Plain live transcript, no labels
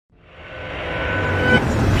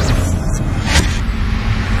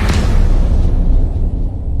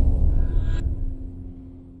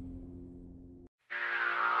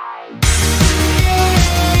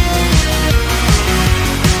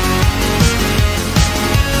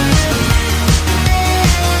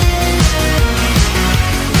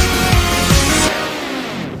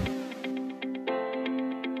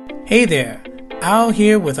Hey there, Al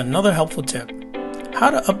here with another helpful tip. How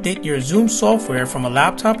to update your Zoom software from a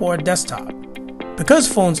laptop or a desktop. Because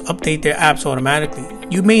phones update their apps automatically,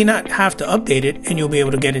 you may not have to update it and you'll be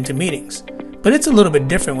able to get into meetings. But it's a little bit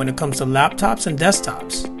different when it comes to laptops and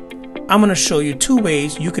desktops. I'm going to show you two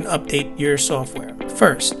ways you can update your software.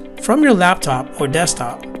 First, from your laptop or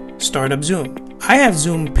desktop, start up Zoom. I have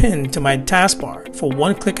Zoom pinned to my taskbar for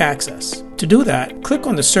one-click access. To do that, click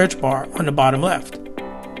on the search bar on the bottom left.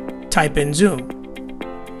 Type in Zoom.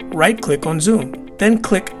 Right-click on Zoom, then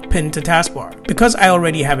click Pin to Taskbar. Because I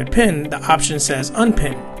already have it pinned, the option says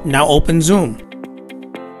Unpin. Now open Zoom.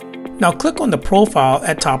 Now click on the profile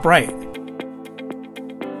at top right.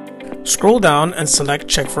 Scroll down and select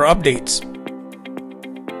Check for Updates.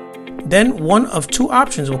 Then one of two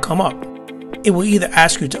options will come up. It will either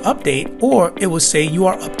ask you to update or it will say you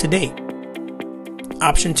are up to date.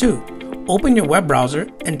 Option 2. Open your web browser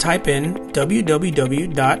and type in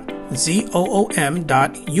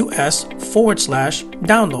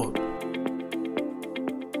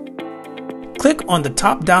www.zoom.us/download. Click on the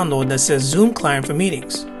top download that says Zoom Client for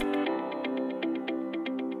Meetings.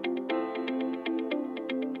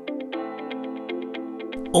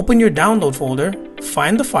 Open your download folder,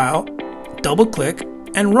 find the file, double-click,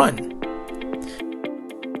 and run.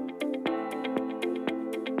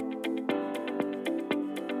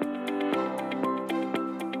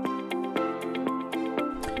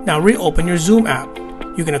 Now reopen your Zoom app.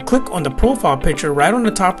 You're going to click on the profile picture right on the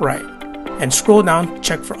top right and scroll down to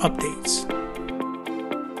check for updates.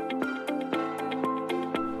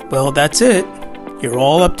 Well, that's it. You're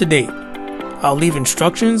all up to date. I'll leave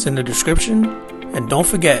instructions in the description, and don't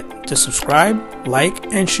forget to subscribe,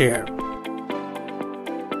 like, and share.